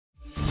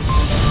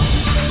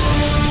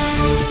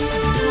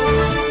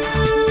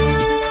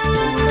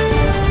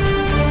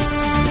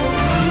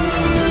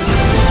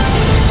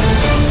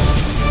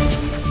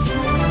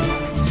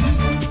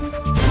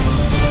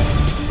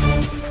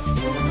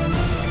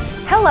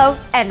Hello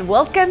and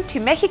welcome to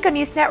Mexico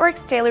News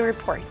Network's Daily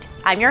Report.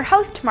 I'm your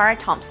host, Mara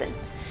Thompson.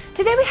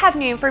 Today we have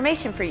new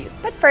information for you,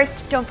 but first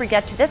don't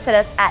forget to visit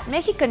us at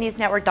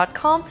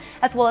mexiconewsnetwork.com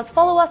as well as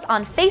follow us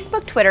on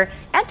Facebook, Twitter,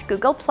 and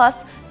Google+,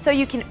 so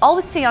you can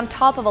always stay on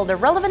top of all the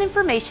relevant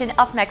information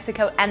of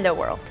Mexico and the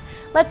world.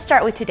 Let's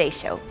start with today's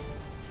show.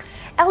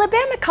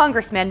 Alabama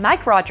Congressman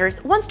Mike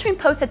Rogers wants to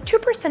impose a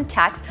 2%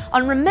 tax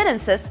on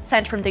remittances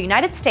sent from the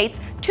United States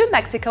to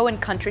Mexico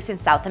and countries in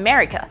South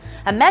America,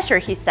 a measure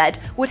he said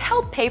would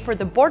help pay for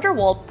the border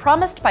wall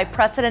promised by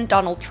President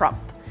Donald Trump.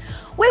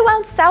 We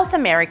want South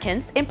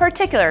Americans, in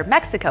particular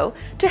Mexico,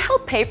 to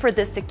help pay for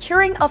the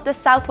securing of the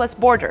southwest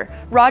border,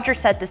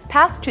 Rogers said this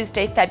past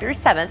Tuesday, February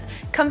 7th,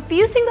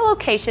 confusing the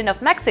location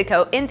of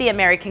Mexico in the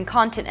American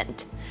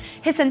continent.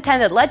 His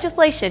intended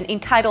legislation,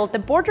 entitled the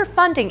Border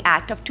Funding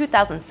Act of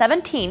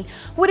 2017,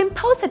 would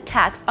impose a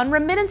tax on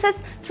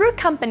remittances through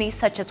companies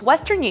such as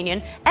Western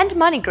Union and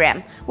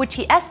MoneyGram, which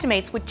he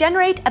estimates would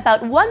generate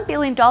about $1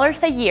 billion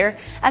a year,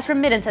 as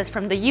remittances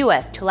from the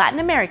U.S. to Latin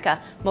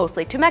America,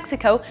 mostly to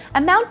Mexico,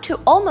 amount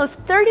to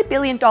almost $30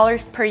 billion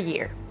per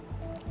year.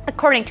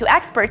 According to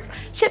experts,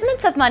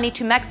 shipments of money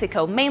to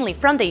Mexico, mainly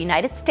from the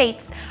United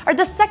States, are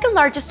the second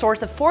largest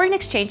source of foreign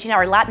exchange in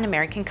our Latin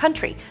American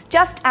country,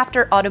 just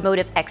after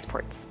automotive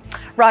exports.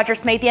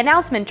 Rogers made the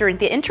announcement during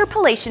the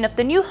interpellation of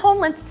the new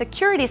Homeland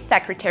Security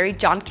Secretary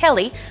John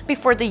Kelly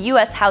before the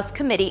U.S. House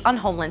Committee on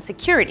Homeland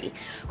Security,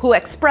 who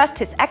expressed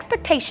his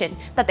expectation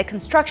that the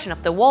construction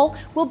of the wall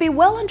will be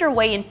well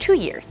underway in 2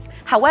 years.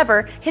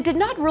 However, he did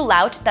not rule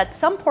out that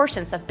some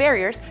portions of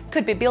barriers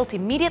could be built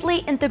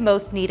immediately in the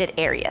most needed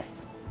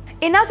areas.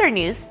 In other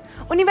news,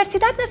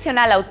 Universidad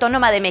Nacional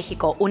Autónoma de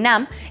México,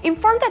 UNAM,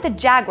 informed that the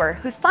jaguar,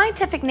 whose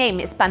scientific name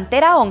is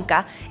Panthera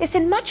onca, is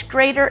in much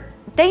greater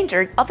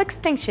danger of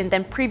extinction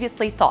than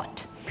previously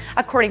thought.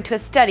 According to a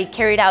study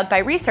carried out by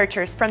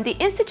researchers from the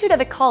Institute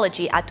of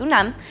Ecology at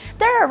UNAM,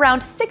 there are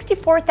around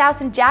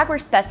 64,000 jaguar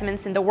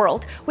specimens in the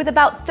world, with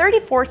about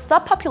 34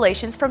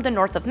 subpopulations from the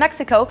north of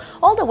Mexico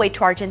all the way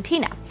to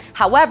Argentina.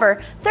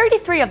 However,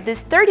 33 of these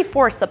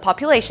 34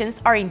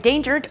 subpopulations are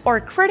endangered or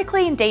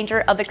critically in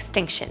danger of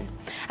extinction.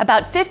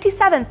 About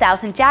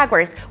 57,000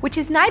 jaguars, which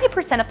is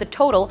 90% of the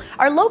total,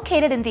 are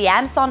located in the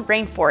Amazon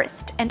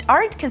rainforest and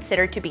aren't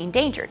considered to be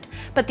endangered,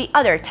 but the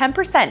other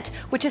 10%,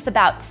 which is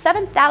about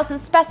 7,000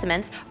 specimens,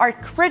 are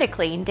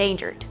critically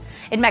endangered.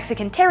 In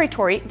Mexican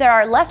territory, there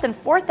are less than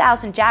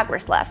 4,000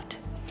 jaguars left.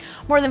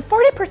 More than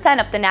 40%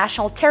 of the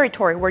national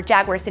territory where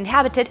jaguars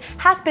inhabited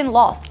has been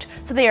lost,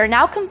 so they are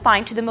now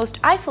confined to the most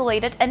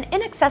isolated and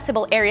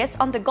inaccessible areas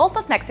on the Gulf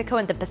of Mexico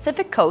and the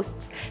Pacific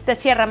coasts, the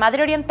Sierra Madre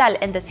Oriental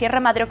and the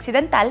Sierra Madre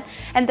Occidental,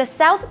 and the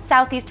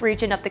south-southeast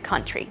region of the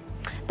country.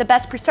 The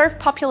best preserved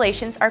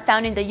populations are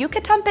found in the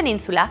Yucatan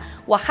Peninsula,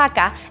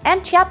 Oaxaca,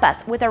 and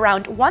Chiapas, with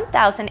around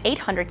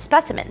 1,800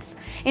 specimens.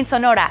 In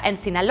Sonora and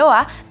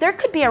Sinaloa, there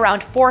could be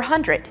around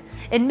 400.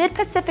 In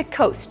mid-Pacific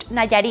coast,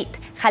 Nayarit,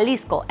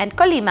 Jalisco, and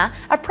Colima,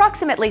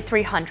 approximately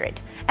 300.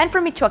 And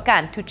from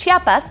Michoacán to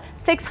Chiapas,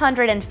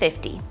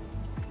 650.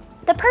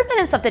 The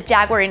permanence of the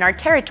jaguar in our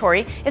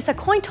territory is a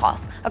coin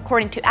toss,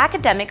 according to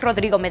academic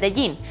Rodrigo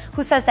Medellin,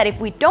 who says that if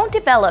we don't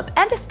develop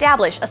and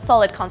establish a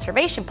solid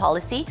conservation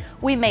policy,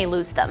 we may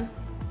lose them.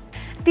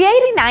 The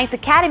 89th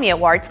Academy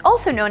Awards,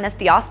 also known as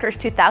the Oscars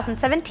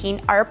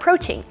 2017, are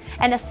approaching,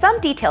 and as some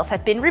details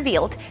have been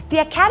revealed, the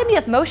Academy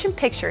of Motion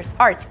Pictures,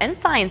 Arts and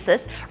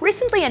Sciences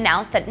recently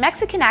announced that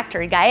Mexican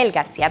actor Gael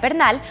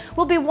Garcia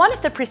will be one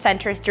of the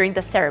presenters during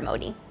the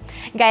ceremony.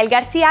 Gael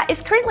Garcia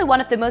is currently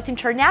one of the most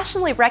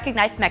internationally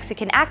recognized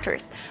Mexican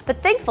actors,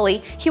 but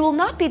thankfully, he will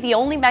not be the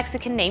only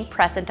Mexican name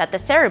present at the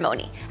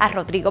ceremony, as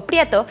Rodrigo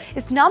Prieto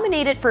is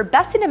nominated for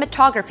Best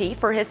Cinematography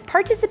for his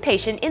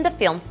participation in the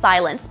film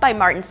Silence by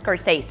Martin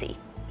Scorsese.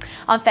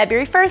 On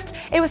February 1st,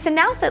 it was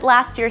announced that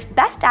last year's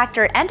Best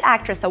Actor and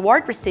Actress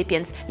Award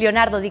recipients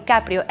Leonardo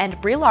DiCaprio and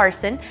Brie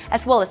Larson,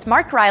 as well as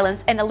Mark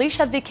Rylance and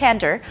Alicia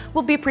Vikander,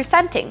 will be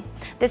presenting.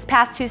 This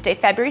past Tuesday,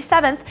 February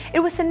 7th, it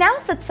was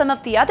announced that some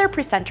of the other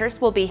presenters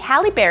will be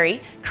Halle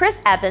Berry, Chris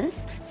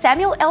Evans,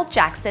 Samuel L.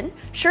 Jackson,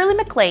 Shirley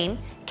MacLaine,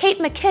 Kate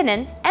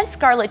McKinnon, and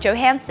Scarlett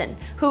Johansson,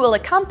 who will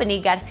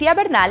accompany Garcia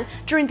Bernal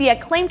during the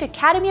acclaimed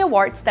Academy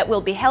Awards that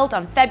will be held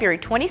on February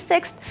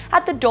 26th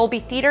at the Dolby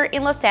Theater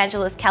in Los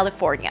Angeles,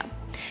 California.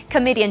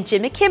 Comedian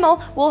Jimmy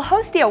Kimmel will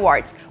host the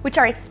awards, which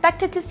are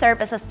expected to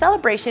serve as a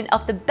celebration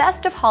of the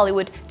best of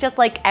Hollywood, just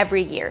like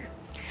every year.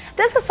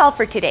 This was all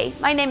for today.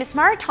 My name is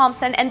Mara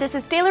Thompson, and this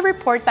is Daily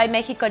Report by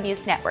Mexico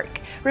News Network.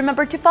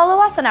 Remember to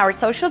follow us on our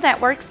social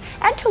networks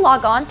and to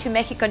log on to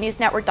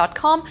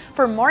mexiconewsnetwork.com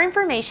for more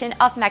information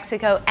of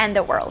Mexico and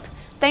the world.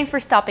 Thanks for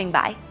stopping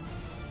by.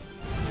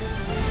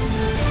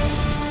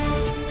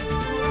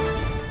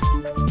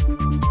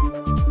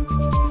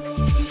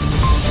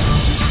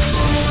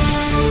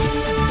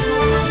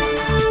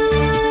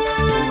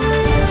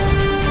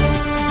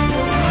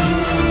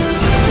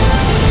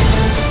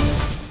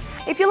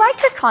 If you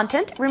liked our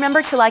content,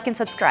 remember to like and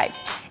subscribe.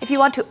 If you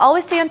want to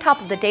always stay on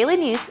top of the daily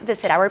news,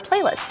 visit our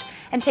playlist.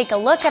 and take a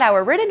look at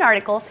our written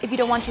articles if you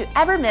don't want to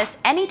ever miss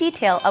any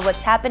detail of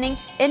what's happening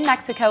in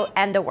Mexico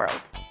and the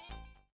world.